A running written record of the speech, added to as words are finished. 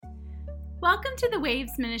Welcome to the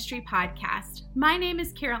Waves Ministry Podcast. My name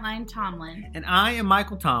is Caroline Tomlin. And I am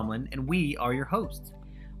Michael Tomlin, and we are your hosts.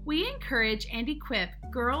 We encourage and equip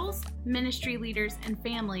girls, ministry leaders, and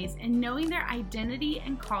families in knowing their identity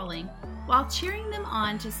and calling while cheering them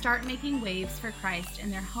on to start making waves for Christ in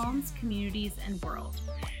their homes, communities, and world.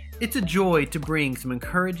 It's a joy to bring some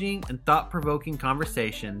encouraging and thought-provoking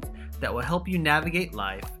conversations that will help you navigate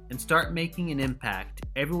life and start making an impact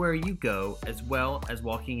everywhere you go, as well as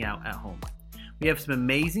walking out at home. We have some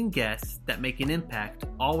amazing guests that make an impact,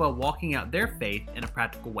 all while walking out their faith in a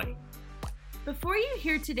practical way. Before you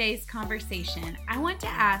hear today's conversation, I want to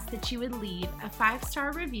ask that you would leave a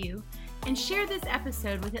 5-star review and share this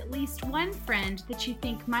episode with at least one friend that you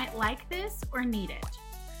think might like this or need it.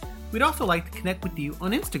 We'd also like to connect with you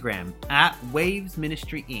on Instagram at Waves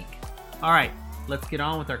Ministry Inc. All right, let's get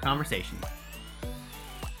on with our conversation.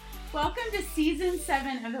 Welcome to Season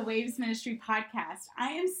 7 of the Waves Ministry Podcast.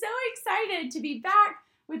 I am so excited to be back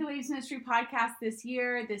with the Waves Ministry Podcast this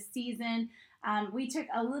year, this season. We took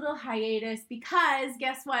a little hiatus because,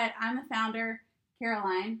 guess what? I'm the founder,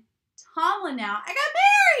 Caroline Tomlin now. I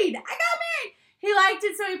got married! He liked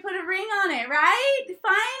it, so he put a ring on it, right?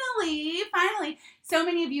 Finally. So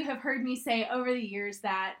many of you have heard me say over the years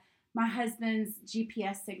that my husband's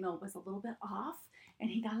GPS signal was a little bit off, and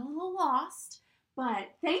he got a little lost. But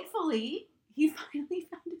thankfully, he finally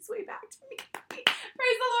found his way back to me. Praise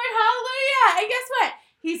the Lord, hallelujah. And guess what?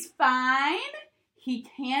 He's fine. He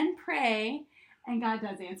can pray, and God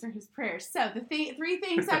does answer his prayers. So the three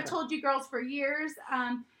things I've told you girls for years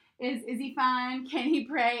is he fine? Can he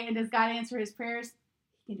pray? And does God answer his prayers?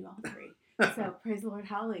 He can do all three. So praise the Lord,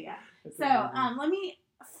 hallelujah. So let me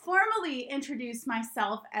formally introduce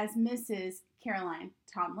myself as Mrs. Caroline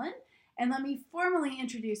Tomlin. And let me formally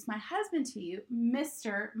introduce my husband to you,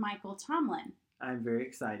 Mr. Michael Tomlin. I'm very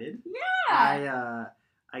excited. Yeah.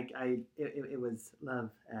 It was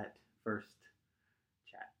love at first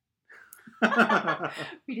chat.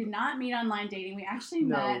 We did not meet online dating. We actually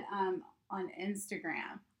met on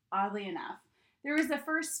Instagram, oddly enough. There was the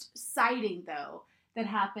first sighting, though, that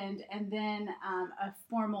happened, and then a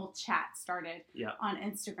formal chat started on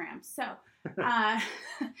Instagram. So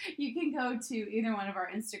you can go to either one of our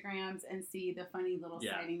Instagrams and see the funny little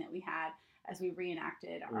sighting that we had as we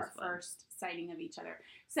reenacted our first sighting of each other.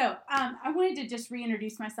 So I wanted to just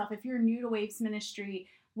reintroduce myself. If you're new to Waves Ministry,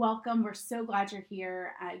 welcome. We're so glad you're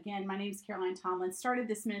here. Again, my name is Caroline Tomlin. Started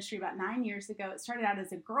this ministry about 9 years ago. It started out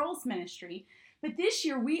as a girls' ministry. But this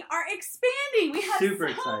year we are expanding. We have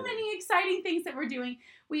many exciting things that we're doing.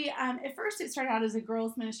 We at first it started out as a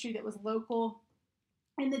girls ministry that was local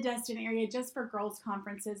in the Destin area just for girls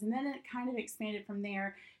conferences, and then it kind of expanded from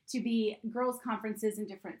there to be girls conferences in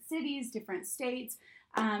different cities, different states.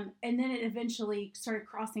 And then it eventually started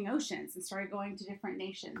crossing oceans and started going to different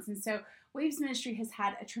nations. And so Waves Ministry has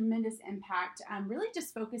had a tremendous impact, really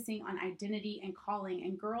just focusing on identity and calling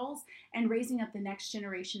and girls and raising up the next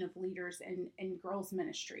generation of leaders in girls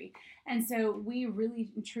ministry. And so we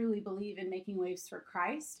really and truly believe in making waves for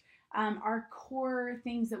Christ. Our core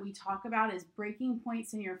things that we talk about is breaking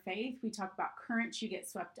points in your faith. We talk about currents you get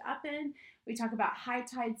swept up in. We talk about high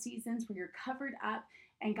tide seasons where you're covered up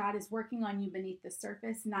and God is working on you beneath the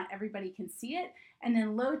surface. Not everybody can see it. And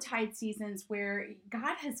then low tide seasons where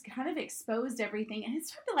God has kind of exposed everything and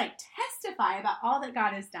it's time to testify about all that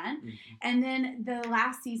God has done. Mm-hmm. And then the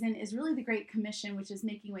last season is really the Great Commission, which is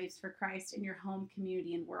making waves for Christ in your home,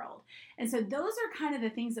 community, and world. And so those are kind of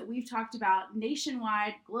the things that we've talked about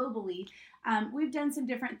nationwide, globally. We've done some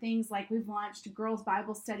different things, like we've launched girls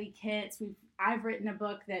Bible study kits. I've written a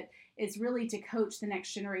book that is really to coach the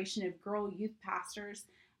next generation of girl youth pastors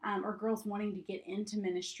or girls wanting to get into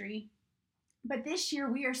ministry. But this year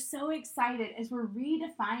we are so excited as we're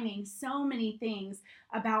redefining so many things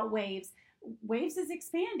about Waves. Waves is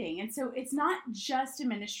expanding. And so it's not just a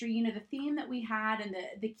ministry. You know, the theme that we had and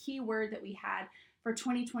the key word that we had for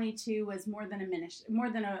 2022 was more than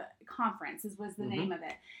a conference was the name of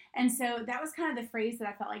it. And so that was kind of the phrase that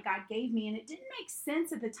I felt like God gave me. And it didn't make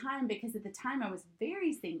sense at the time because at the time I was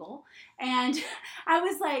very single. And I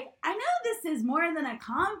was like, I know this is more than a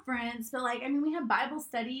conference, but we have Bible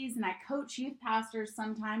studies and I coach youth pastors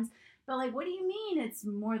sometimes. But what do you mean it's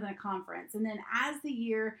more than a conference? And then as the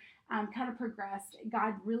year kind of progressed,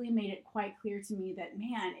 God really made it quite clear to me that,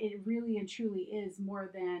 man, it really and truly is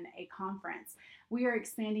more than a conference. We are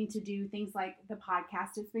expanding to do things like the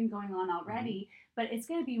podcast. It's been going on already, but it's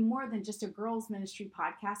going to be more than just a girls ministry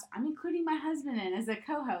podcast. I'm including my husband in as a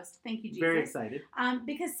co-host. Thank you, Jesus. Very excited.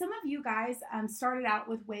 Because some of you guys started out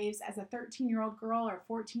with Waves as a 13-year-old girl or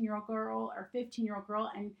 14-year-old girl or 15-year-old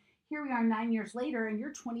girl, and here we are 9 years later, and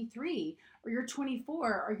you're 23 or you're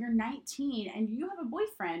 24 or you're 19 and you have a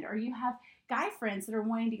boyfriend or you have guy friends that are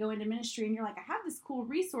wanting to go into ministry, and you're like, I have this cool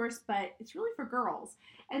resource, but it's really for girls.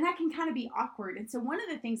 And that can kind of be awkward. And so one of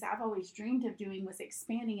the things I've always dreamed of doing was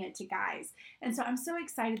expanding it to guys. And so I'm so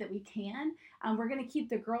excited that we can. We're going to keep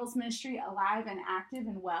the girls ministry alive and active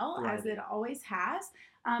and well, as it always has.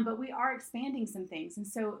 But we are expanding some things. And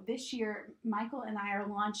so this year, Michael and I are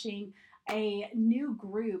launching a new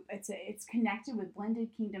group. It's connected with Blended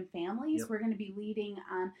Kingdom Families. We're going to be leading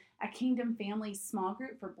a Kingdom Families small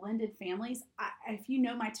group for blended families. If you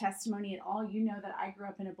know my testimony at all, you know that I grew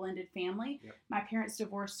up in a blended family. My parents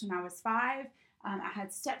divorced when I was 5. I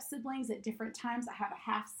had step siblings at different times. I have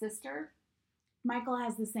a half sister. Michael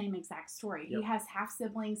has the same exact story. He has half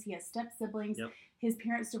siblings. He has step siblings. His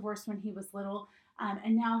parents divorced when he was little.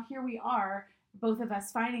 And now here we are, both of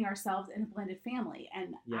us finding ourselves in a blended family.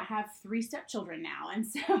 And I have 3 stepchildren now. And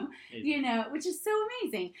so, which is so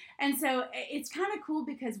amazing. And so it's kind of cool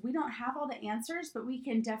because we don't have all the answers, but we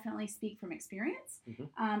can definitely speak from experience.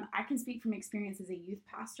 I can speak from experience as a youth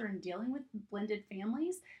pastor and dealing with blended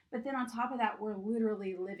families. But then on top of that, we're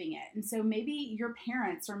literally living it. And so maybe your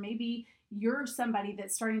parents, or maybe you're somebody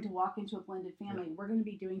that's starting to walk into a blended family. We're going to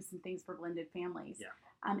be doing some things for blended families.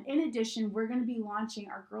 In addition, we're going to be launching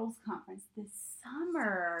our girls' conference this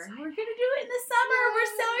summer. We're going to do it in the summer.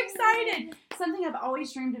 We're so excited. Something I've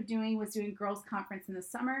always dreamed of doing was doing girls' conference in the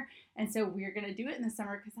summer. And so we're going to do it in the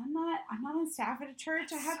summer because I'm not on staff at a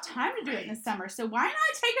church. I have time to do it in the summer. So why not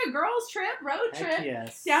take a girls' trip, road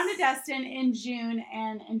trip, down to Destin in June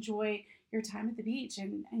and enjoy your time at the beach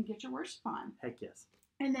and get your worship on. Heck yes.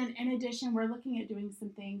 And then in addition, we're looking at doing some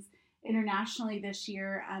things internationally this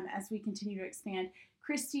year as we continue to expand.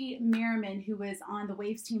 Christy Merriman, who was on the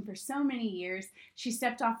Waves team for so many years, she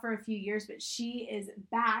stepped off for a few years, but she is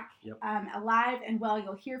back alive and well.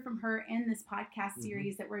 You'll hear from her in this podcast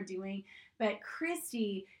series that we're doing. But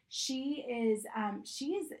Christy, she is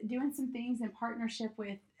doing some things in partnership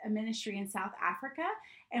with a ministry in South Africa,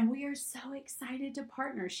 and we are so excited to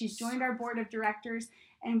partner. She's joined our board of directors,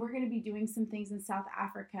 and we're going to be doing some things in South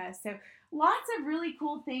Africa. So lots of really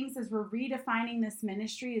cool things as we're redefining this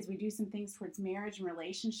ministry, as we do some things towards marriage and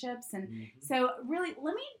relationships. And so really,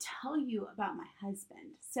 let me tell you about my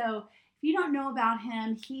husband. So if you don't know about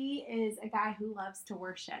him, he is a guy who loves to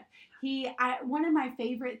worship. One of my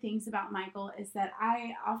favorite things about Michael is that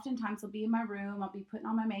I oftentimes will be in my room, I'll be putting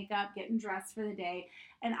on my makeup, getting dressed for the day,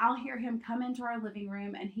 and I'll hear him come into our living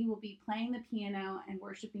room and he will be playing the piano and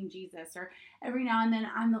worshiping Jesus. Or every now and then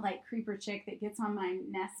I'm the like creeper chick that gets on my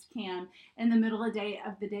Nest Cam in the middle of the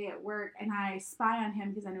day at work, and I spy on him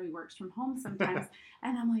because I know he works from home sometimes.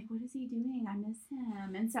 And I'm like, what is he doing? I miss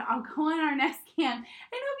him. And so I'll go on our Nest Cam and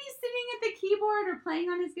he'll be sitting at the keyboard or playing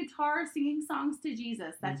on his guitar, singing songs to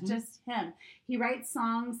Jesus. That's just him. He writes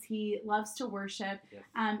songs. He loves to worship.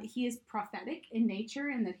 He is prophetic in nature,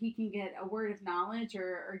 in that he can get a word of knowledge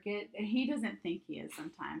or get, he doesn't think he is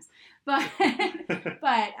sometimes, but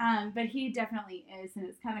he definitely is. And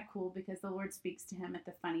it's kind of cool because the Lord speaks to him at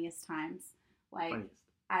the funniest times, like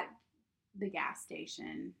at the gas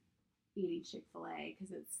station eating Chick-fil-A,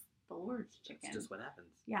 because it's the Lord's chicken. It's just what happens.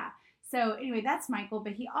 Yeah. So anyway, that's Michael,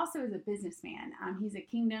 but he also is a businessman. He's a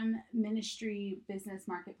kingdom ministry business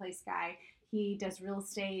marketplace guy. He does real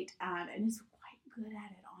estate and is quite good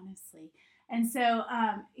at it, honestly. And so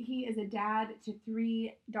he is a dad to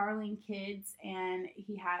 3 darling kids, and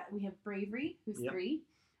we have Bravery, who's 3.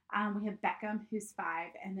 We have Beckham, who's 5,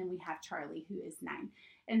 and then we have Charlie, who is 9.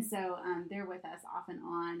 And so they're with us off and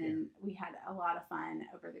on, and we had a lot of fun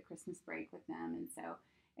over the Christmas break with them. And so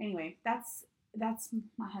anyway, that's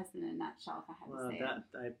my husband in a nutshell, if I had to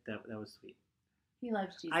say that was sweet. He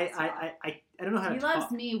loves Jesus. I don't know how to talk. He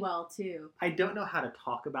loves me well, too. I don't know how to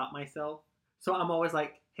talk about myself. So I'm always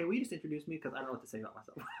like, hey, will you just introduce me? Because I don't know what to say about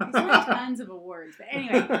myself. He's won tons of awards. But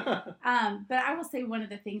anyway, but I will say one of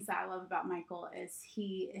the things that I love about Michael is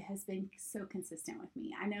he has been so consistent with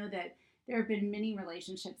me. I know that there have been many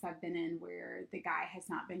relationships I've been in where the guy has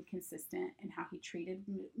not been consistent in how he treated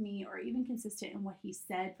me, or even consistent in what he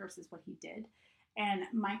said versus what he did. And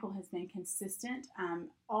Michael has been consistent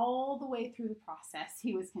all the way through the process.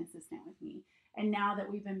 He was consistent with me. And now that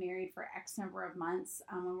we've been married for X number of months,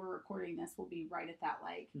 when we're recording this, we'll be right at that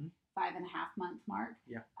 5.5 month mark.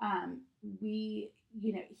 He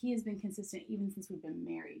has been consistent even since we've been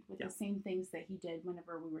married with the same things that he did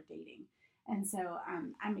whenever we were dating. And so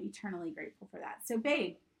I'm eternally grateful for that. So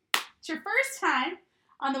babe, it's your first time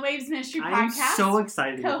on the Waves Ministry podcast. I'm so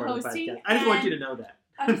excited to be part of the podcast. I just want you to know that.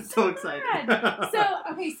 I'm so excited.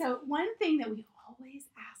 So one thing that we always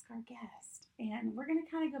ask our guest, and we're going to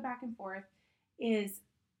kind of go back and forth, is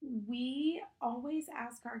We always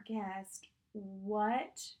ask our guest,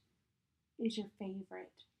 what is your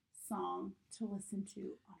favorite song to listen to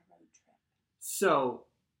on a road trip? So,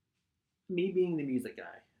 me being the music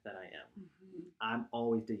guy that I am, I'm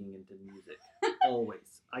always digging into music.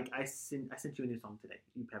 Always. I sent you a new song today.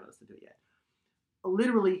 You haven't listened to it yet.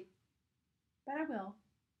 Literally. But I will.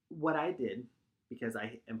 What I did, because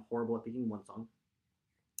I am horrible at picking one song,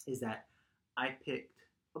 is that I picked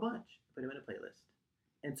a bunch, put them in a playlist.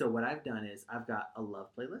 And so what I've done is I've got a love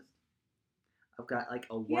playlist. I've got like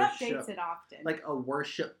a worship. He updates it often. Like a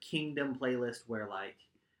worship kingdom playlist where like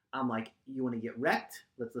I'm like, you want to get wrecked?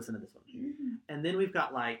 Let's listen to this one. Mm-hmm. And then we've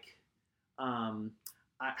got like,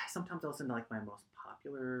 sometimes I listen to like my most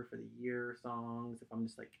popular for the year songs if I'm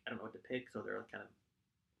just like I don't know what to pick, so they're kind of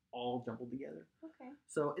all jumbled together. Okay.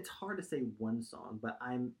 So it's hard to say one song, but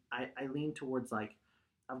I lean towards like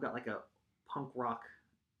I've got like a punk rock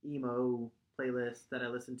emo playlist that I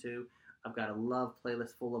listen to. I've got a love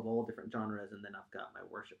playlist full of all different genres, and then I've got my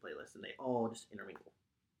worship playlist, and they all just intermingle.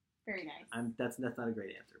 Very nice. That's not a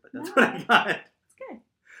great answer, but that's what I got. It's good.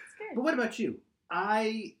 It's good. But what about you?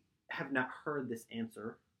 I have not heard this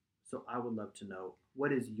answer, so I would love to know,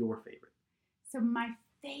 what is your favorite? So my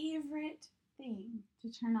favorite thing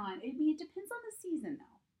to turn on, it depends on the season,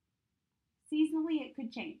 though. Seasonally, it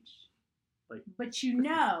could change. But you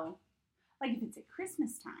know, like if it's at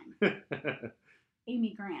Christmas time,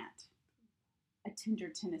 Amy Grant, A Tender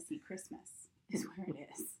Tennessee Christmas is where it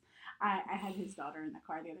is. I had his daughter in the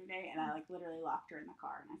car the other day, and I like literally locked her in the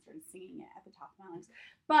car, and I started singing it at the top of my lungs.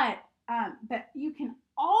 But you can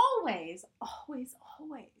always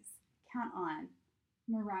count on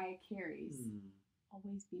Mariah Carey's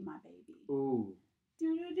 "Always Be My Baby." Ooh.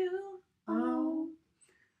 Do do do. Oh.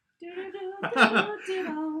 Do do do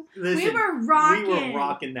do do. We were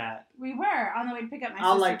rocking that. We were on the way to pick up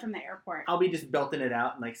my sister from the airport. I'll be just belting it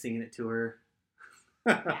out and like singing it to her.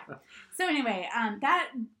 Yeah. So anyway, that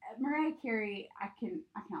Mariah Carey, I can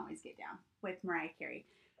always get down with Mariah Carey.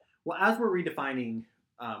 Well, as we're redefining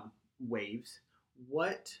waves,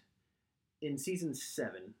 what in season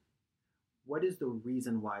 7? What is the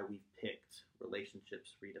reason why we picked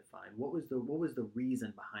Relationships Redefined? What was the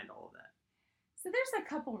reason behind all of that? So there's a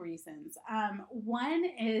couple reasons. One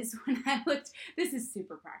is when I looked, this is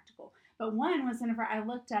super practical, but one was whenever I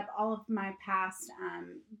looked up all of my past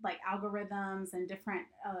like algorithms and different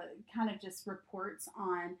kind of just reports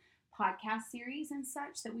on podcast series and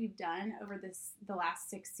such that we've done over the last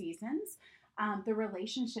 6 seasons. The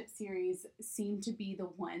relationship series seemed to be the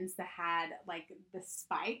ones that had like the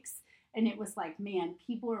spikes. And it was like, man,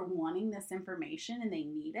 people are wanting this information and they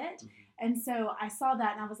need it. Mm-hmm. And so I saw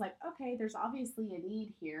that and I was like, okay, there's obviously a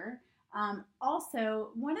need here. Also,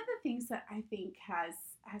 one of the things that I think has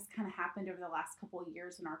kind of happened over the last couple of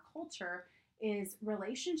years in our culture is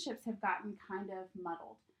relationships have gotten kind of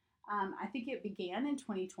muddled. I think it began in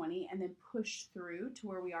 2020 and then pushed through to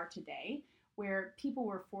where we are today, where people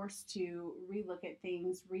were forced to relook at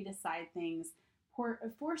things, redecide things,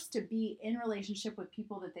 forced to be in relationship with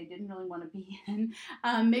people that they didn't really want to be in.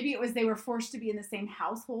 Maybe it was they were forced to be in the same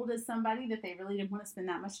household as somebody that they really didn't want to spend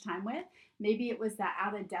that much time with. Maybe it was that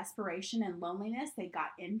out of desperation and loneliness, they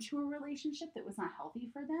got into a relationship that was not healthy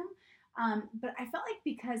for them. But I felt like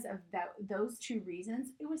because of those 2 reasons,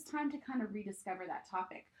 it was time to kind of rediscover that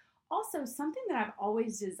topic. Also, something that I've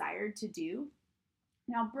always desired to do.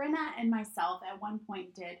 Now, Brenna and myself at one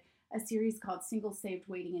point did a series called Single, Saved,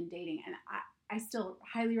 Waiting, and Dating. And I still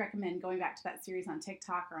highly recommend going back to that series on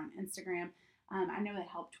TikTok or on Instagram. I know that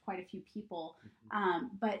helped quite a few people.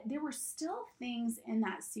 But there were still things in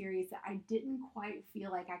that series that I didn't quite feel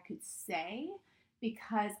like I could say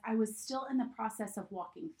because I was still in the process of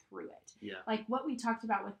walking through it. Yeah. Like what we talked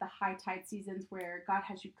about with the high tide seasons where God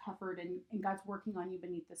has you covered and God's working on you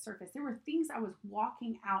beneath the surface. There were things I was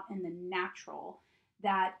walking out in the natural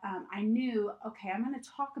that I knew, okay, I'm going to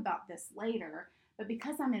talk about this later. But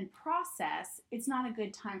because I'm in process, it's not a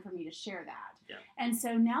good time for me to share that. Yeah. And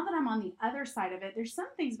so now that I'm on the other side of it, there's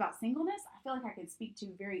some things about singleness I feel like I can speak to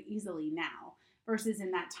very easily now. Versus in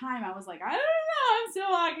that time, I was like, I don't know, I'm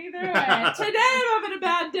still walking through it. Today I'm having a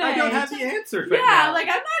bad day. I don't have the answer right now. Like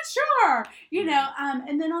I'm not sure, you know.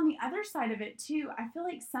 And then on the other side of it too, I feel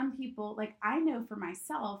like some people, like I know for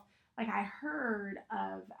myself, like I heard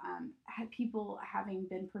of people having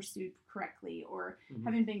been pursued correctly or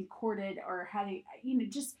having been courted or having, you know,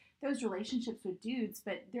 just those relationships with dudes.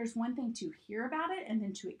 But there's one thing to hear about it and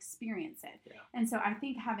then to experience it. Yeah. And so I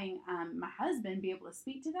think having my husband be able to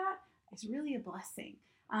speak to that, is really a blessing.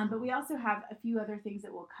 But we also have a few other things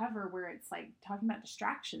that we'll cover where it's like talking about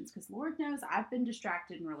distractions, because Lord knows I've been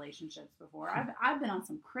distracted in relationships before. I've been on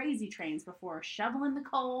some crazy trains before, shoveling the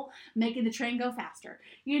coal, making the train go faster,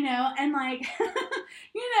 and like,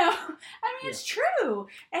 it's true.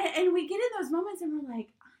 And we get in those moments and we're like,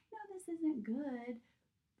 I know this isn't good,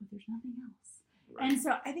 but there's nothing else. Right. And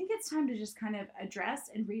so I think it's time to just kind of address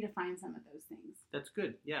and redefine some of those things. That's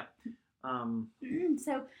good. Yeah.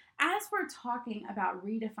 So as we're talking about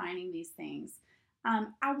redefining these things,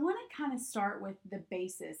 I want to kind of start with the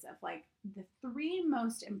basis of like the 3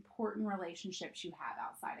 most important relationships you have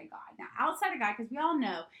outside of God. Now, outside of God, because we all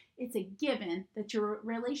know it's a given that your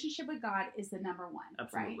relationship with God is the number 1.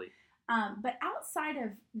 Absolutely. Right? But outside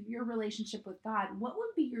of your relationship with God, what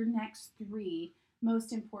would be your next 3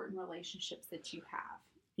 most important relationships that you have?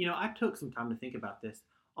 I took some time to think about this.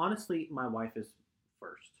 Honestly, my wife is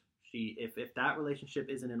first. If that relationship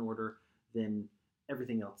isn't in order, then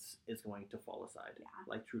everything else is going to fall aside. Yeah.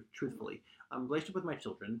 Like truthfully, relationship with my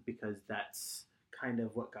children, because that's kind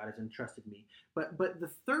of what God has entrusted me. But the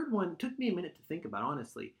third one took me a minute to think about,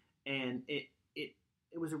 honestly, and it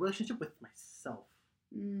was a relationship with myself.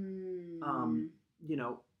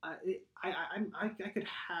 I could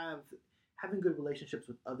having good relationships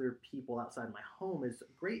with other people outside my home is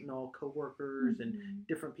great and all, coworkers and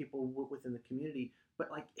different people within the community. But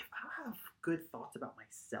like, if I have good thoughts about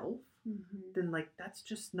myself, then like that's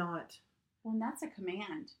just not. Well, and that's a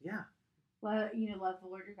command. Yeah. Well, love the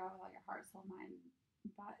Lord your God with all your heart, soul, mind,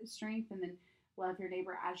 body, strength, and then love your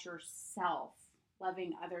neighbor as yourself.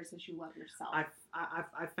 Loving others as you love yourself.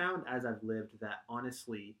 I've found as I've lived that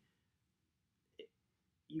honestly,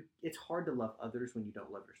 it's hard to love others when you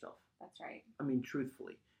don't love yourself. That's right. I mean,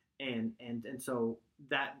 truthfully, and so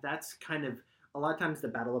that's kind of a lot of times the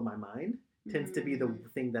battle of my mind tends to be the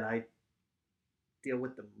thing that I deal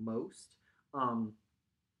with the most.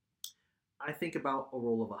 I think about a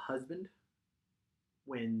role of a husband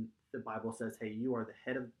when the Bible says, "Hey, you're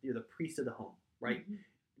the priest of the home," right?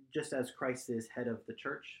 Just as Christ is head of the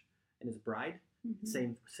church and his bride,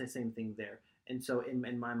 same thing there. And so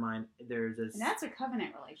in my mind, there's this. And that's a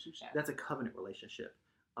covenant relationship. That's a covenant relationship.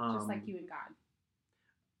 Just like you and God.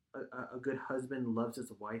 A good husband loves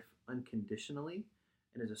his wife unconditionally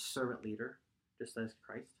and is a servant leader, just as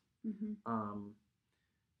Christ.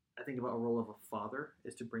 I think about a role of a father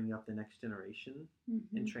is to bring up the next generation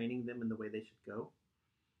and training them in the way they should go.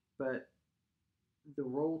 But the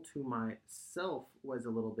role to myself was a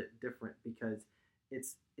little bit different because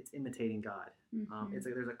it's imitating God. It's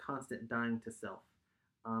like there's a constant dying to self.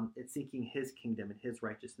 It's seeking His kingdom and His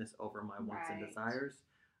righteousness over my wants and desires.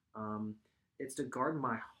 It's to guard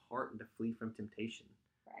my heart and to flee from temptation.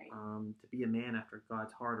 Right. To be a man after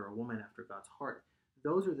God's heart or a woman after God's heart.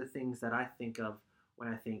 Those are the things that I think of when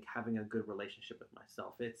I think having a good relationship with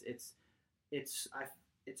myself. It's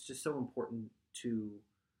just so important to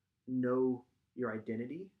know your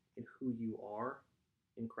identity and who you are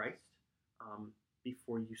in Christ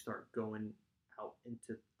before you start going out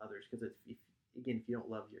into others. Because if you don't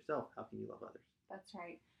love yourself, how can you love others? That's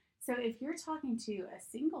right. So if you're talking to a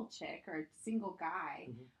single chick or a single guy,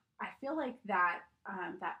 I feel like that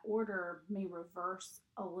order may reverse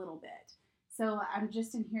a little bit. So I'm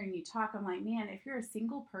just in hearing you talk. I'm like, man, if you're a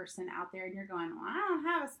single person out there and you're going, well, I don't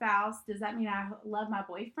have a spouse, does that mean I love my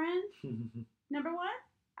boyfriend? Number 1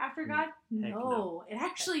 after God? No. It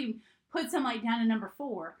actually puts them like down to number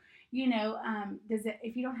 4.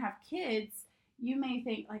 If you don't have kids, you may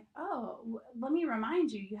think like, oh, let me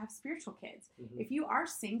remind you, you have spiritual kids. If you are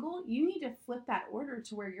single, you need to flip that order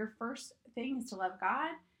to where your first thing is to love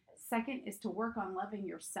God. Second is to work on loving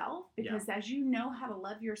yourself, because as you know how to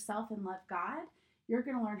love yourself and love God, you're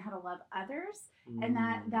going to learn how to love others. And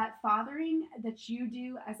that fathering that you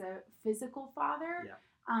do as a physical father,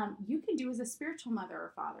 you can do as a spiritual mother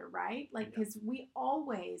or father, right? Like, because we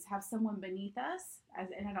always have someone beneath us,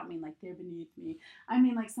 and I don't mean like they're beneath me. I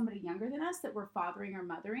mean like somebody younger than us that we're fathering or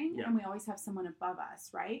mothering, and we always have someone above us,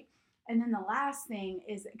 right? And then the last thing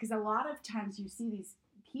is, because a lot of times you see these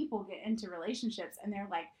people get into relationships and they're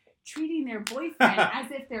like treating their boyfriend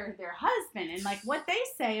as if they're their husband, and like what they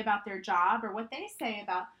say about their job or what they say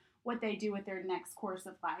about what they do with their next course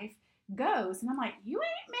of life goes. And I'm like, you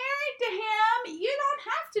ain't married to him. You don't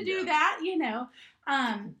have to do that,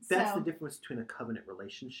 That's the difference between a covenant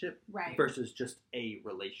relationship versus just a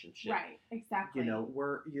relationship. Right, exactly.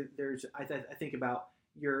 I think about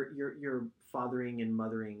your fathering and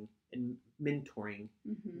mothering and mentoring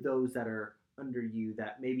those that are under you,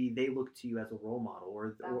 that maybe they look to you as a role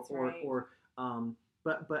model,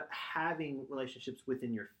 but having relationships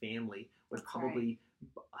within your family would probably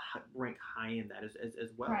rank high in that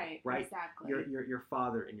as well, right? Exactly. Your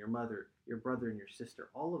father and your mother, your brother and your sister,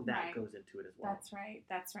 all of that Right. goes into it as well. That's right.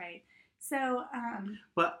 That's right. So,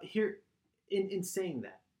 But here, in saying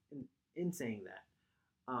that,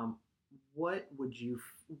 what would you?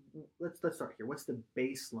 Let's start here. What's the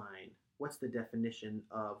baseline? What's the definition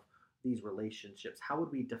of these relationships? How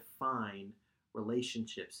would we define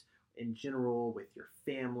relationships in general with your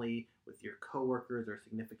family, with your coworkers or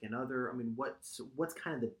significant other? I mean, what's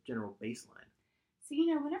kind of the general baseline?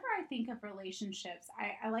 so whenever I think of relationships,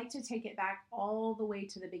 I like to take it back all the way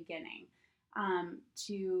to the beginning,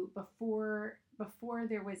 to before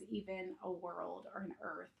there was even a world or an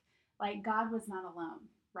earth. Like God was not alone,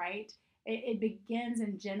 right? It begins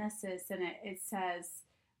in Genesis, and it says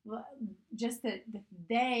just that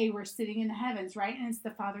they were sitting in the heavens, right? And it's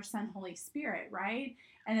the Father, Son, Holy Spirit, right?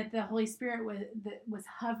 And that the Holy Spirit was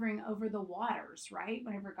hovering over the waters, right?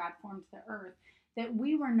 Whenever God formed the earth, that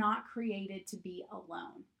we were not created to be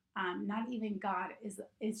alone. Not even God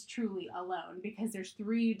is truly alone, because there's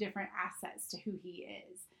three different assets to who He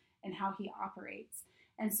is and how He operates.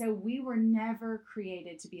 And so we were never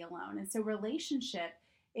created to be alone. And so relationship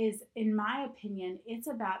is, in my opinion, it's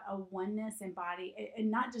about a oneness in body,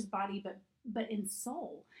 and not just body, but in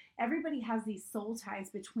soul. Everybody has these soul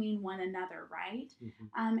ties between one another, right?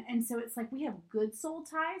 Mm-hmm. And so it's like we have good soul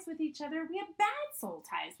ties with each other. We have bad soul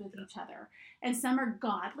ties with each other. And some are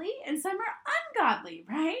godly and some are ungodly,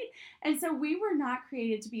 right? And so we were not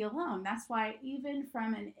created to be alone. That's why even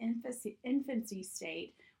from an infancy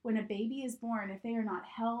state, when a baby is born, if they are not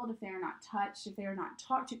held, if they are not touched, if they are not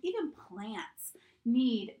talked to, even plants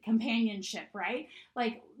need companionship, right?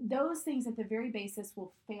 Like those things at the very basis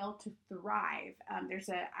will fail to thrive. There's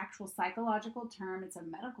an actual psychological term, it's a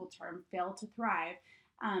medical term, fail to thrive,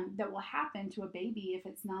 that will happen to a baby if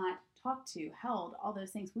it's not talked to, held, all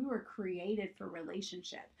those things. We were created for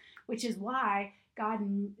relationship, which is why God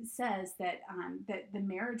says that that the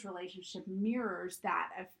marriage relationship mirrors that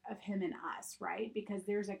of Him and us, right? Because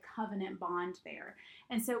there's a covenant bond there.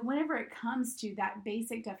 And so whenever it comes to that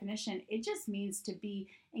basic definition, it just means to be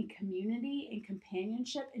in community and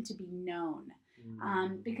companionship and to be known.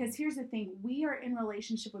 Because here's the thing, we are in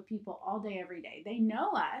relationship with people all day, every day. They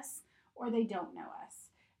know us or they don't know us.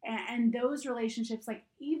 And those relationships, like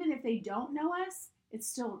even if they don't know us, it's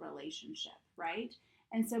still a relationship, right?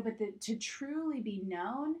 And so, but to truly be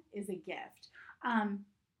known is a gift.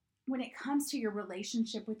 When it comes to your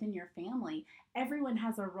relationship within your family, everyone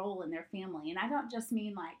has a role in their family. And I don't just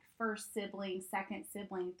mean like first sibling, second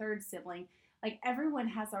sibling, third sibling. Like everyone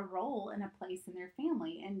has a role and a place in their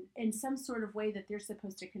family, and in some sort of way that they're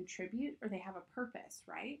supposed to contribute or they have a purpose,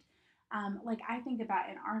 right? Like I think about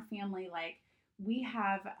in our family, like we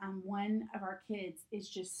have one of our kids is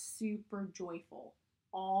just super joyful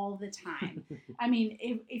all the time. I mean,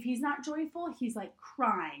 if he's not joyful, he's like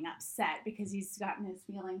crying, upset because he's gotten his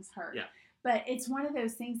feelings hurt. Yeah. But it's one of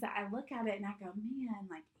those things that I look at it and I go, man,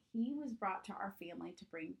 like he was brought to our family to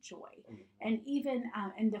bring joy. Mm-hmm. And even,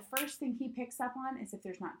 and the first thing he picks up on is if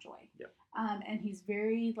there's not joy. Yep. And he's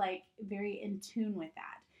very in tune with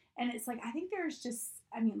that. And it's like, I think there's just,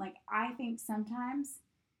 I think sometimes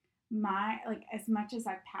as much as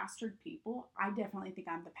I've pastored people, I definitely think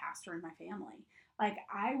I'm the pastor in my family. Like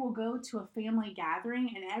I will go to a family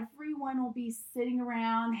gathering and everyone will be sitting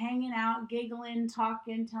around, hanging out, giggling,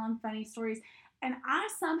 talking, telling funny stories. And I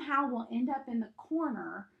somehow will end up in the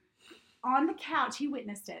corner on the couch. He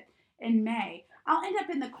witnessed it in May. I'll end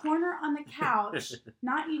up in the corner on the couch,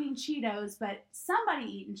 not eating Cheetos, but somebody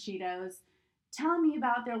eating Cheetos, telling me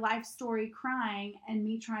about their life story, crying, and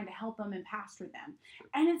me trying to help them and pastor them.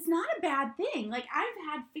 And it's not a bad thing. Like I've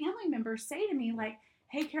had family members say to me like,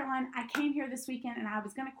 hey, Caroline, I came here this weekend and I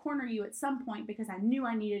was going to corner you at some point because I knew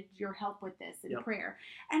I needed your help with this in prayer.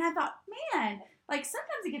 And I thought, man, like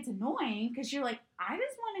sometimes it gets annoying because you're like, I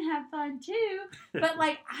just want to have fun too. But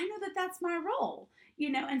like, I know that that's my role,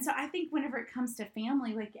 And so I think whenever it comes to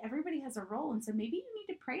family, like everybody has a role. And so maybe you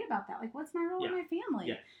need to pray about that. Like, what's my role in my family?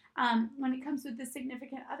 Yeah. When it comes with the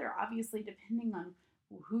significant other, obviously, depending on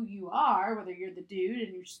who you are, whether you're the dude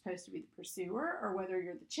and you're supposed to be the pursuer or whether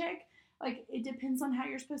you're the chick, like it depends on how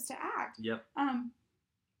you're supposed to act. Yep.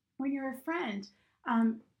 When you're a friend,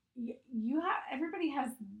 everybody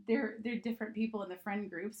has their different people in the friend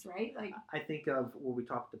groups, right? Like I think of what we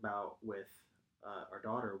talked about with our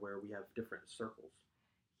daughter, where we have different circles.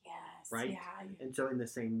 Yes. Right. Yeah. And so in the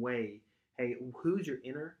same way, hey, who's your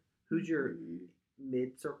inner? Who's your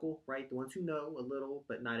mid circle, right? The ones who know a little,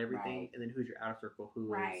 but not everything. Right. And then who's your outer circle? Who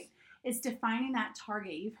Right. is... It's defining that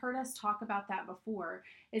target. You've heard us talk about that before.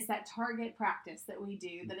 It's that target practice that we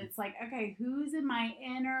do, that it's like, okay, who's in my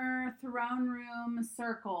inner throne room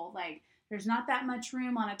circle? Like, there's not that much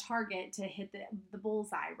room on a target to hit the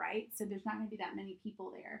bullseye, right? So there's not going to be that many people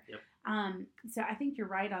there. Yep. So I think you're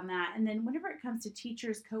right on that. And then whenever it comes to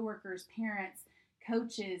teachers, coworkers, parents,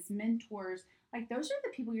 coaches, mentors, like those are the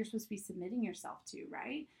people you're supposed to be submitting yourself to,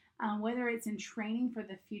 right? Whether it's in training for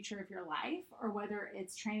the future of your life or whether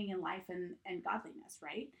it's training in life and godliness,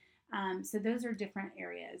 right? So those are different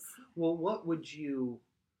areas. Well, what would you,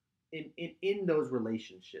 in those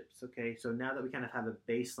relationships, okay, so now that we kind of have a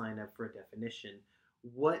baseline for a definition,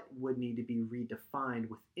 what would need to be redefined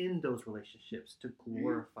within those relationships to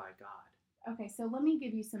glorify God? Okay, so let me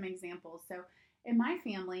give you some examples. So in my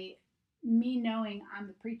family, me knowing I'm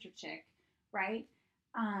the preacher chick, right?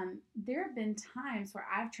 There have been times where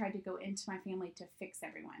I've tried to go into my family to fix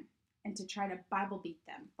everyone and to try to Bible beat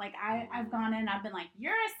them. Like I've gone in, I've been like,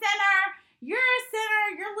 you're a sinner, you're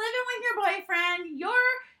living with your boyfriend,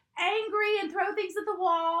 you're angry and throw things at the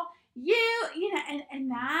wall,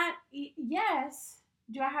 and that, yes,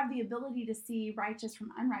 do I have the ability to see righteous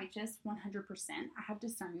from unrighteous? 100%. I have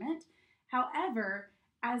discernment. However,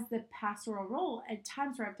 as the pastoral role, at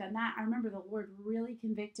times where I've done that, I remember the Lord really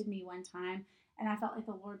convicted me one time. And I felt like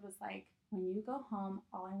the Lord was like, when you go home,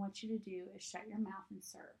 all I want you to do is shut your mouth and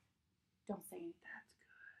serve. Don't say anything. That's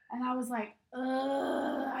good. And I was like,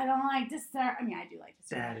 I don't like to serve. I mean, I do like to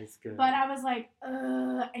serve. That is good. But I was like,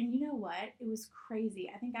 and you know what? It was crazy.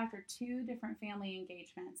 I think after 2 different family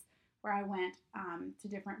engagements where I went to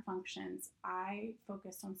different functions, I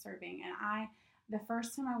focused on serving. And the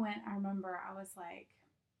first time I went, I remember I was like,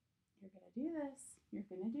 you're going to do this. You're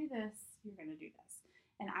going to do this. You're going to do this.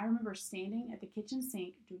 And I remember standing at the kitchen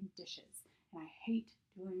sink doing dishes. And I hate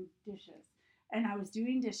doing dishes. And I was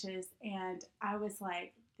doing dishes and I was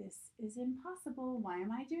like, this is impossible. Why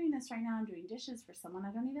am I doing this right now? I'm doing dishes for someone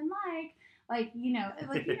I don't even like. You know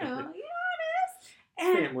how it is.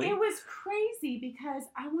 And Family. It was crazy because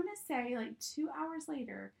I want to say 2 hours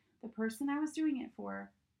later, the person I was doing it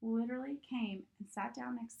for literally came and sat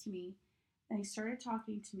down next to me and he started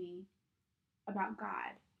talking to me about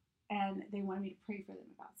God. And they wanted me to pray for them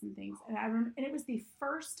about some things. And and it was the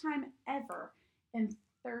first time ever in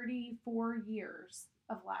 34 years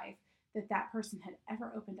of life that person had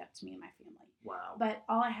ever opened up to me and my family. Wow. But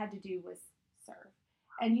all I had to do was serve.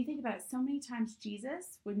 And you think about it, so many times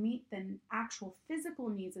Jesus would meet the actual physical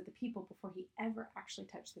needs of the people before he ever actually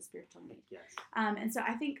touched the spiritual need. Yes. And so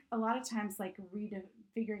I think a lot of times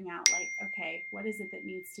figuring out okay, what is it that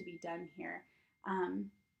needs to be done here?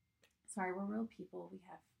 Sorry, we're real people. We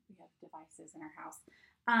have devices in our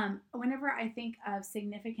house. Whenever I think of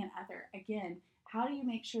significant other, again, how do you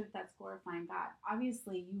make sure that that's glorifying God?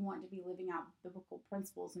 Obviously, you want to be living out biblical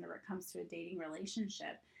principles whenever it comes to a dating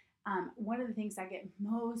relationship. One of the things I get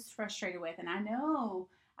most frustrated with, and I know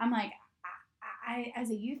I'm like, I as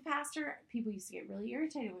a youth pastor, people used to get really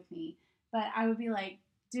irritated with me, but I would be like,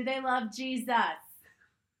 do they love Jesus?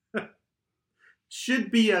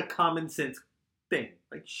 Should be a common sense thing.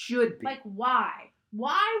 Should be. Why?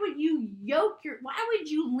 Why would you why would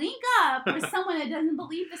you link up with someone that doesn't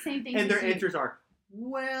believe the same thing? And their answers are,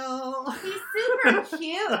 well. He's super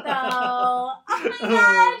cute, though. Oh my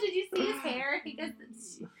gosh, did you see his hair? He goes,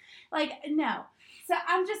 no. So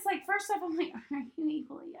I'm just first off, I'm like, are you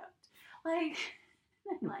equally yoked? I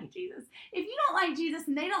like Jesus. If you don't like Jesus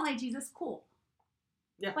and they don't like Jesus, cool.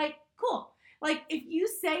 Yeah. Cool. If you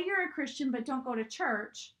say you're a Christian but don't go to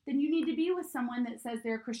church, then you need to be with someone that says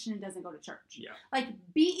they're a Christian and doesn't go to church. Yeah.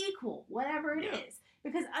 Be equal, whatever it is.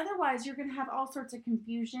 Because otherwise you're going to have all sorts of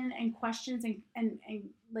confusion and questions and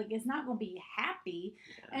it's not going to be happy.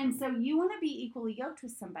 Yeah. And so you want to be equally yoked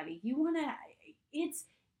with somebody. It's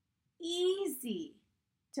easy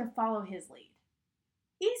to follow his lead.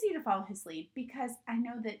 Easy to follow his lead because I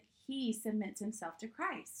know that he submits himself to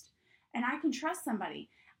Christ. And I can trust somebody.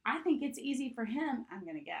 I think it's easy for him, I'm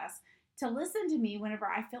going to guess, to listen to me whenever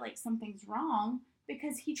I feel like something's wrong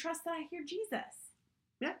because he trusts that I hear Jesus.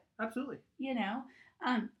 Yeah, absolutely.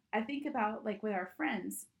 I think about with our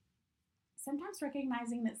friends, sometimes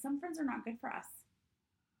recognizing that some friends are not good for us.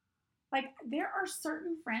 There are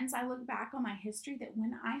certain friends I look back on my history that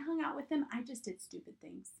when I hung out with them, I just did stupid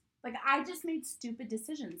things. I just made stupid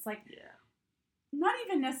decisions. Not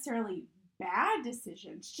even necessarily bad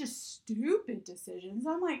decisions, just stupid decisions.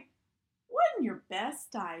 I'm like, wasn't your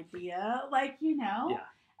best idea? Yeah.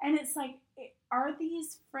 And it's are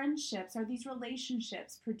these friendships, are these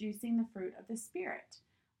relationships producing the fruit of the Spirit?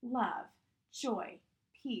 Love, joy,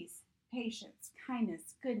 peace, patience,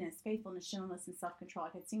 kindness, goodness, faithfulness, gentleness, and self-control. I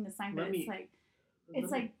could sing the sign, but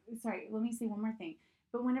sorry, let me say one more thing.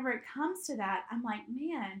 But whenever it comes to that, I'm like,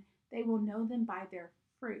 man, they will know them by their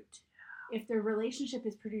fruit. If their relationship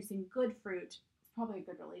is producing good fruit, it's probably a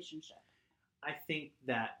good relationship. I think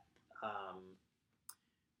that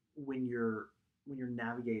when you're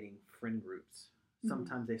navigating friend groups,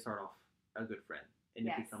 sometimes they start off a good friend and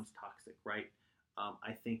it becomes toxic, right?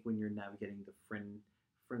 I think when you're navigating the friend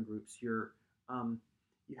groups, you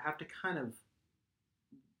have to kind of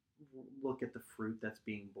look at the fruit that's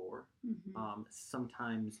being bore.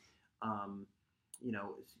 Sometimes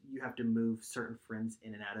you have to move certain friends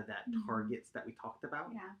in and out of that targets that we talked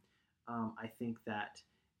about. I think that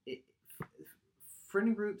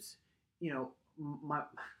friend groups, my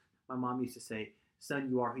mom used to say, "Son,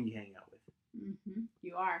 you are who you hang out with."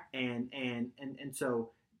 You are. And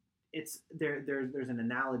so it's there's an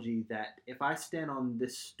analogy that if I stand on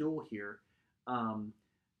this stool here,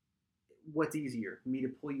 what's easier, me to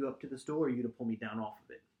pull you up to the stool or you to pull me down off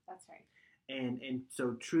of it? That's right. And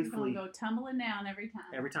so truthfully, you're gonna go tumbling down every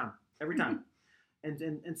time. Every time.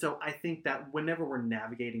 And so I think that whenever we're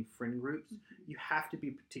navigating friend groups, you have to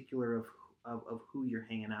be particular of who you're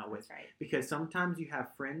hanging out with. That's right. Because sometimes you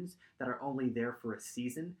have friends that are only there for a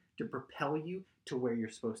season to propel you to where you're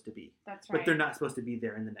supposed to be. That's right. But they're not supposed to be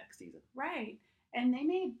there in the next season. Right. And they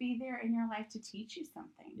may be there in your life to teach you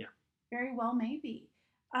something. Yeah. Very well, maybe.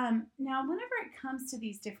 Now, whenever it comes to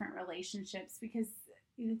these different relationships, because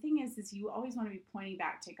the thing is you always want to be pointing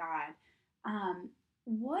back to God.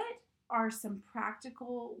 What are some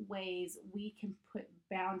practical ways we can put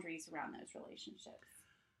boundaries around those relationships?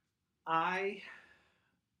 I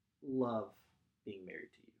love being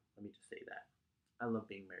married to you. Let me just say that. I love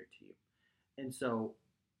being married to you. And so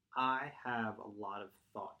I have a lot of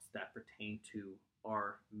thoughts that pertain to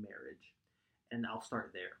our marriage. And I'll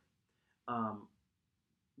start there.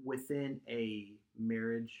 Within a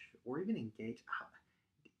marriage or even engaged,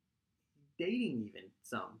 dating even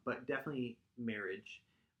some, but definitely marriage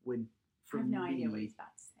would, for me, I have no idea what he's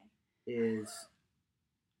about to say. Is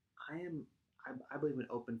I believe in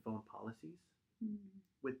open phone policies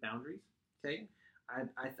with boundaries. Okay, I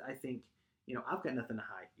think I've got nothing to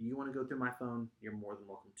hide. You want to go through my phone, you're more than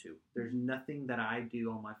welcome to. There's nothing that I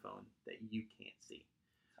do on my phone that you can't see.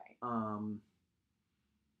 Right.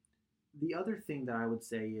 The other thing that I would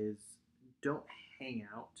say is don't hang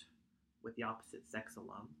out with the opposite sex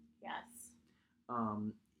alone. Yes.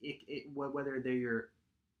 Whether they're your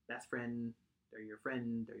best friend, they're your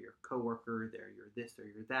friend, they're your coworker, they're your this or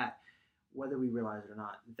your that, whether we realize it or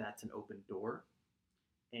not, that's an open door.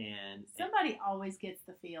 And somebody always gets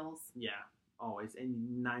the feels. Yeah, always.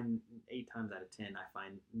 And 8 times out of 10, I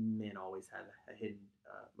find men always have a hidden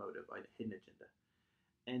motive, a hidden agenda.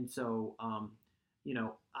 And so,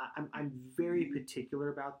 I'm very particular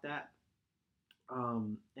about that.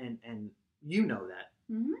 And you know that.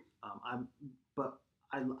 But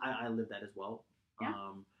I live that as well.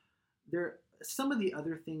 Yeah. There some of the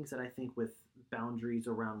other things that I think with boundaries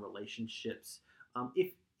around relationships.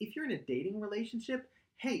 If you're in a dating relationship,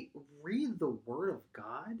 hey, read the Word of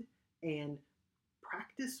God and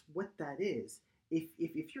practice what that is.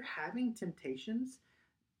 If you're having temptations,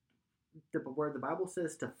 where the Bible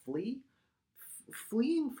says to flee,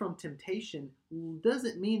 fleeing from temptation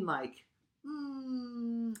doesn't mean like,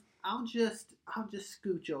 I'll just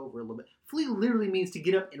scooch over a little bit. Flee literally means to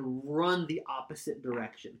get up and run the opposite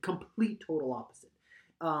direction, complete total opposite.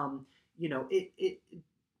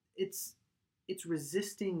 It's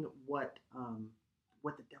resisting what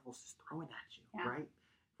the devil's throwing at you,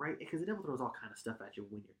 right? Because the devil throws all kind of stuff at you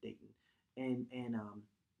when you're dating, and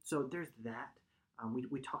so there's that.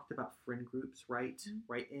 We talked about friend groups, right? Mm-hmm.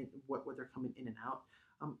 Right, and what they're coming in and out.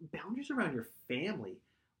 Boundaries around your family,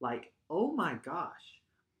 like, oh my gosh,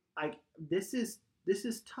 like this is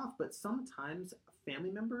tough, but sometimes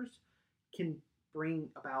family members can bring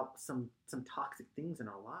about some toxic things in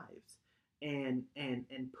our lives, and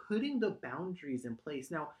putting the boundaries in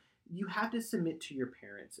place. Now, you have to submit to your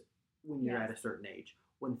parents when you're at a certain age,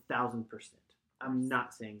 1,000%. I'm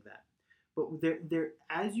not saying that. But there,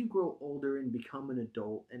 as you grow older and become an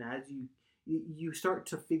adult, and as you start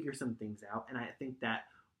to figure some things out, and I think that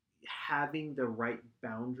having the right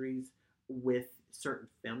boundaries with certain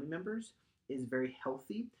family members is very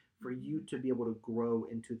healthy for you to be able to grow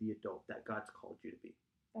into the adult that God's called you to be.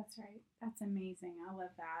 That's right. That's amazing. I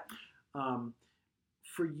love that.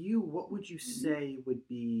 For you, what would you say would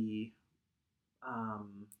be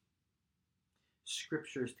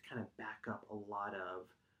scriptures to kind of back up a lot of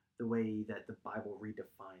the way that the Bible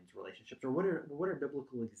redefines relationships, or what are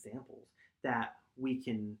biblical examples that we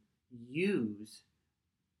can use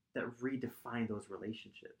that redefine those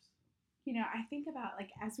relationships. You know, I think about, like,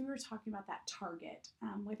 as we were talking about that target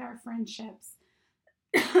with our friendships,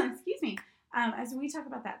 excuse me, as we talk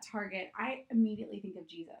about that target, I immediately think of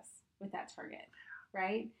Jesus with that target,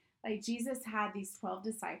 right? Like, Jesus had these 12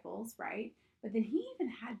 disciples, right? But then he even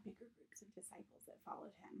had bigger groups of disciples that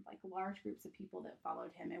followed him, like large groups of people that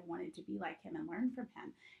followed him and wanted to be like him and learn from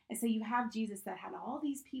him. And so you have Jesus that had all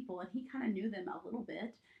these people, and he kind of knew them a little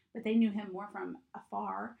bit, but they knew him more from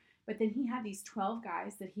afar. But then he had these 12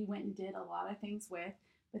 guys that he went and did a lot of things with.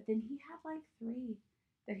 But then he had like 3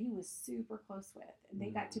 that he was super close with, and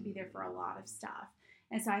they got to be there for a lot of stuff.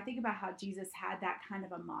 And so I think about how Jesus had that kind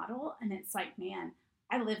of a model, and it's like, man,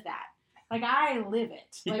 I live that. Like, I live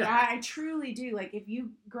it. Like, Yeah. I truly do. Like, if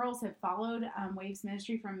you girls have followed Waves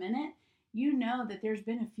Ministry for a minute, you know that there's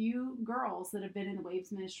been a few girls that have been in the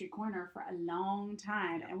Waves Ministry corner for a long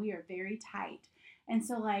time, and we are very tight. And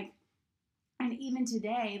so, like, and even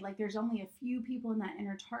today, like, there's only a few people in that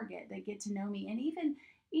inner target that get to know me. And even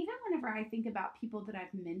whenever I think about people that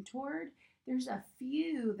I've mentored, there's a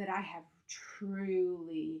few that I have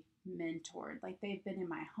truly mentored. Like, they've been in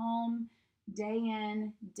my home day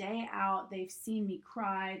in, day out. They've seen me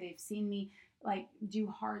cry. They've seen me like do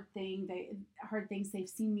hard things. They've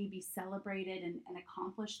seen me be celebrated and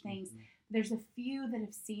accomplish things. Mm-hmm. There's a few that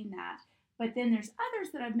have seen that. But then there's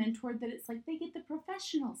others that I've mentored that it's like they get the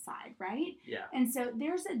professional side, right? Yeah. And so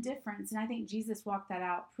there's a difference. And I think Jesus walked that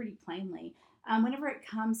out pretty plainly. Whenever it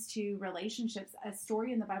comes to relationships, a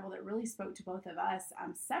story in the Bible that really spoke to both of us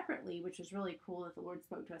separately, which was really cool that the Lord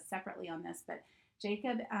spoke to us separately on this, but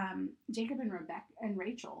Jacob and Rebecca and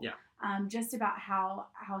Rachel, Yeah. Just about how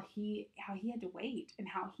he had to wait and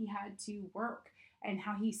how he had to work and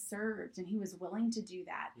how he served and he was willing to do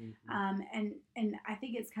that. Mm-hmm. And I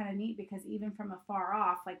think it's kind of neat because even from afar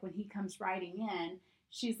off, like when he comes riding in,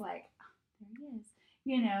 she's like, oh, there he is.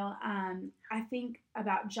 You know, I think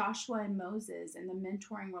about Joshua and Moses and the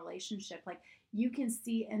mentoring relationship. Like, you can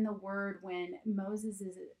see in the word when Moses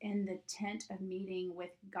is in the tent of meeting with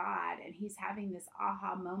God and he's having this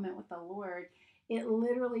aha moment with the Lord, it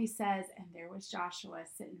literally says, and there was Joshua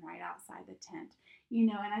sitting right outside the tent. You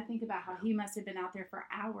know, and I think about how he must have been out there for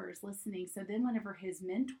hours listening. So then whenever his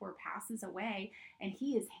mentor passes away and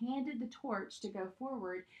he is handed the torch to go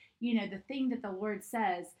forward, you know, the thing that the Lord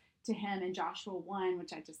says to him in Joshua 1,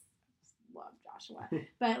 which I just love Joshua,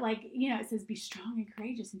 but like, you know, it says, be strong and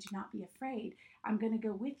courageous and do not be afraid. I'm going to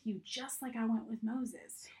go with you just like I went with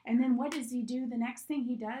Moses. And then what does he do? The next thing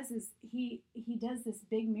he does is he does this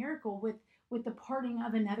big miracle with the parting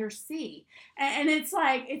of another sea. And it's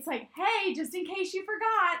like, hey, just in case you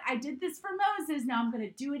forgot, I did this for Moses. Now I'm going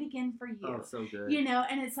to do it again for you. Oh, so good. You know,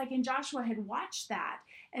 and it's like, and Joshua had watched that.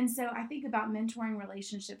 And so I think about mentoring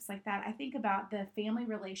relationships like that. I think about the family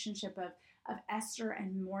relationship of Esther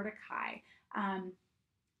and Mordecai.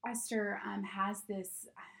 Esther has this,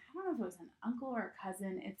 I don't know if it was an uncle or a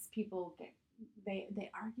cousin. It's people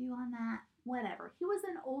they argue on that. Whatever. He was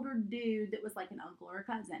an older dude that was like an uncle or a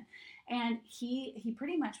cousin. And he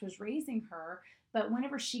pretty much was raising her. But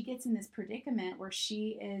whenever she gets in this predicament where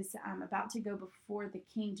she is about to go before the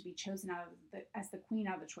king to be chosen as the queen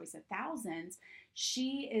out of the choice of thousands,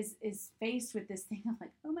 she is faced with this thing of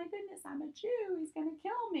like, oh my goodness, I'm a Jew. He's going to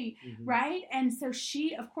kill me, right? And so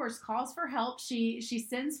she, of course, calls for help. She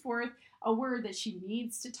sends forth a word that she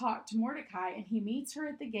needs to talk to Mordecai, and he meets her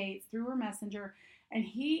at the gates through her messenger, and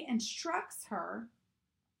he instructs her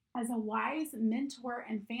as a wise mentor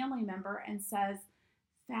and family member and says,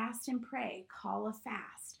 fast and pray, call a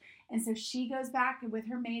fast. And so she goes back with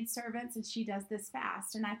her maidservants and she does this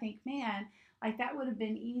fast. And I think, man, like that would have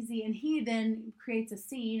been easy. And he then creates a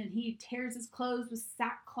scene and he tears his clothes with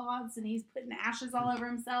sackcloths and he's putting ashes all over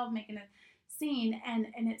himself, making a scene. And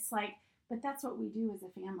it's like, but that's what we do as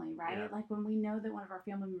a family, right? Yeah. Like when we know that one of our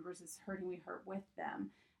family members is hurting, we hurt with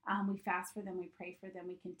them. We fast for them, we pray for them,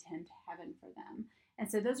 we contend to heaven for them. And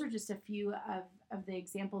so those are just a few of the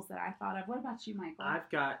examples that I thought of. What about you, Michael? I've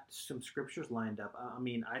got some scriptures lined up. I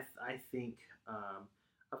mean, I think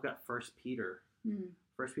I've got 1 Peter. 1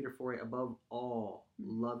 Peter 4:8, above all,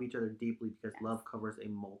 love each other deeply because love covers a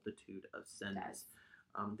multitude of sins.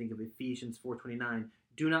 Think of Ephesians 4:29.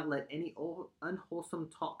 Do not let any unwholesome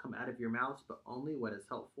talk come out of your mouths, but only what is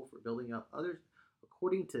helpful for building up others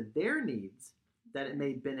according to their needs, that it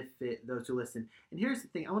may benefit those who listen. And here's the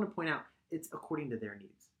thing I want to point out. It's according to their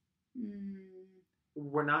needs.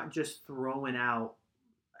 We're not just throwing out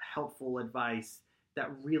helpful advice that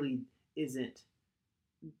really isn't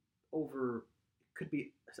could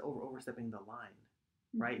be overstepping the line,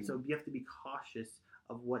 right? So you have to be cautious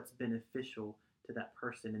of what's beneficial to that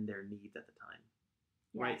person and their needs at the time.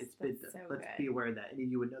 right? Yes, that's so let's good. be aware of that,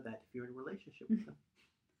 and you would know that if you're in a relationship with them.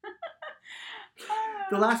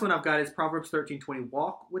 The last one I've got is Proverbs 13:20.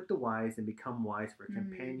 Walk with the wise and become wise, for a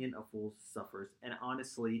companion of fools suffers. And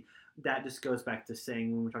honestly, that just goes back to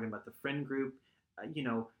saying when we're talking about the friend group,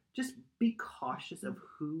 just be cautious of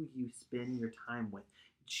who you spend your time with.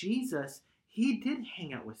 Jesus, he did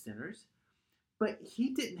hang out with sinners, but he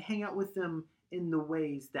didn't hang out with them in the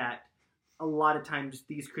ways that a lot of times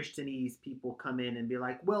these Christianese people come in and be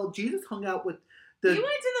like, well, Jesus hung out with he went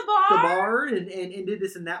to the bar and did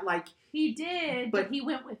this and that. Like, he did, but he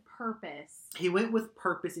went with purpose. He went with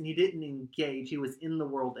purpose, and he didn't engage. He was in the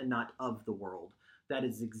world and not of the world. That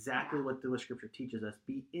is exactly what the Scripture teaches us.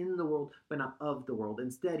 Be in the world, but not of the world.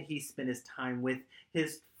 Instead, he spent his time with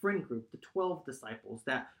his friend group, the 12 disciples.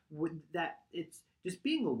 That it's just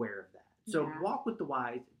being aware of that. So walk with the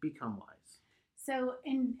wise, become wise. So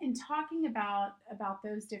in talking about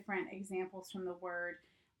those different examples from the Word,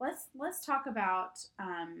 let's talk about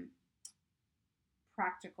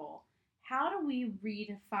practical. How do we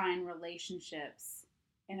redefine relationships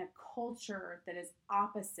in a culture that is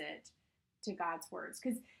opposite to God's words?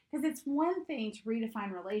 Because it's one thing to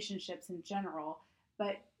redefine relationships in general,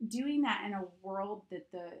 but doing that in a world that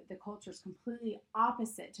the culture is completely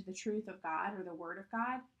opposite to the truth of God or the Word of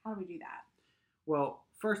God, how do we do that? Well,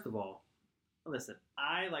 first of all, listen,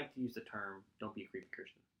 I like to use the term, don't be a creepy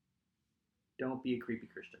Christian. Don't be a creepy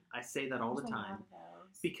Christian. I say that all the time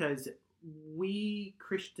because we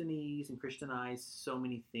Christianize and Christianize so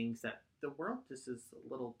many things that the world just is a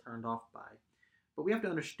little turned off by. But we have to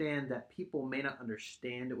understand that people may not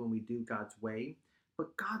understand it when we do God's way,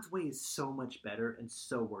 but God's way is so much better and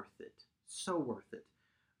so worth it. So worth it.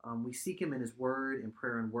 We seek Him in His Word, in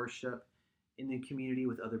prayer and worship, in the community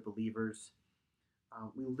with other believers.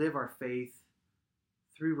 We live our faith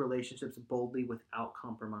through relationships boldly without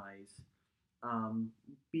compromise.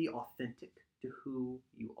 Be authentic to who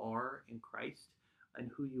you are in Christ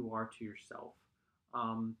and who you are to yourself.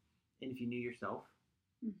 And if you knew yourself,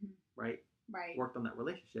 right, worked on that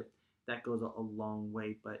relationship, that goes a long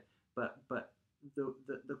way. But the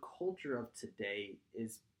culture of today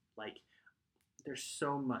is like, there's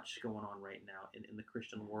so much going on right now in the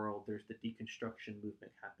Christian world. There's the deconstruction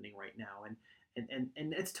movement happening right now, and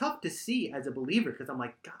it's tough to see as a believer because I'm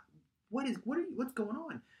like, God, what's going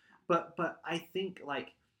on? But I think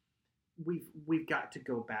like we've got to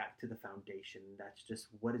go back to the foundation. That's just,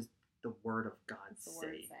 what does the Word of God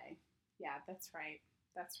say? Yeah, that's right.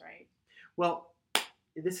 That's right. Well,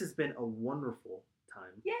 this has been a wonderful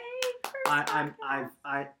time. Yay!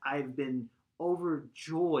 I've been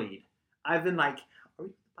overjoyed. I've been like, are we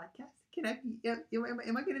on the podcast? Can I?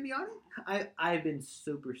 Am I going to be on it? I've been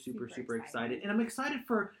super excited, and I'm excited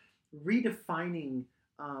for redefining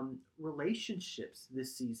relationships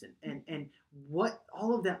this season, and what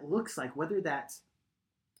all of that looks like, whether that's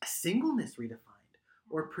singleness redefined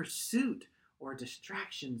or pursuit or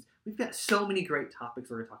distractions. We've got so many great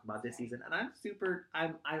topics we're going to talk about this season, and I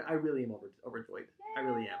really am overjoyed. Yay. I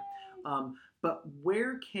really am. But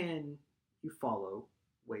where can you follow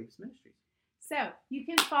Waves Ministries? So you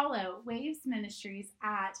can follow Waves Ministries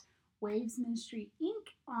at Waves Ministry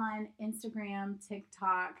Inc. on Instagram,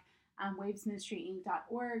 TikTok,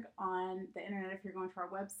 wavesministryinc.org on the internet if you're going to our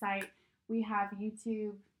website. We have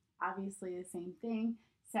YouTube, obviously the same thing.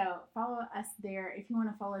 So follow us there. If you want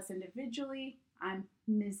to follow us individually, I'm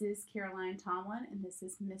Mrs. Caroline Tomlin, and this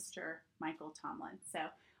is Mr. Michael Tomlin. So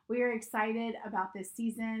we are excited about this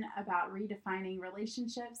season, about redefining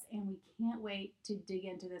relationships, and we can't wait to dig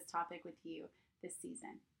into this topic with you this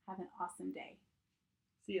season. Have an awesome day.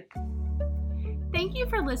 See ya. Thank you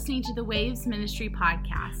for listening to the Waves Ministry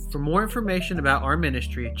podcast. For more information about our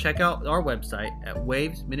ministry, check out our website at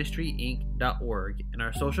wavesministryinc.org and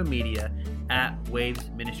our social media at Waves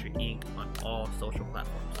Ministry Inc. on all social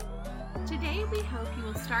platforms. Today, we hope you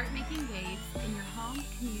will start making waves in your home,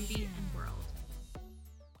 community, and work.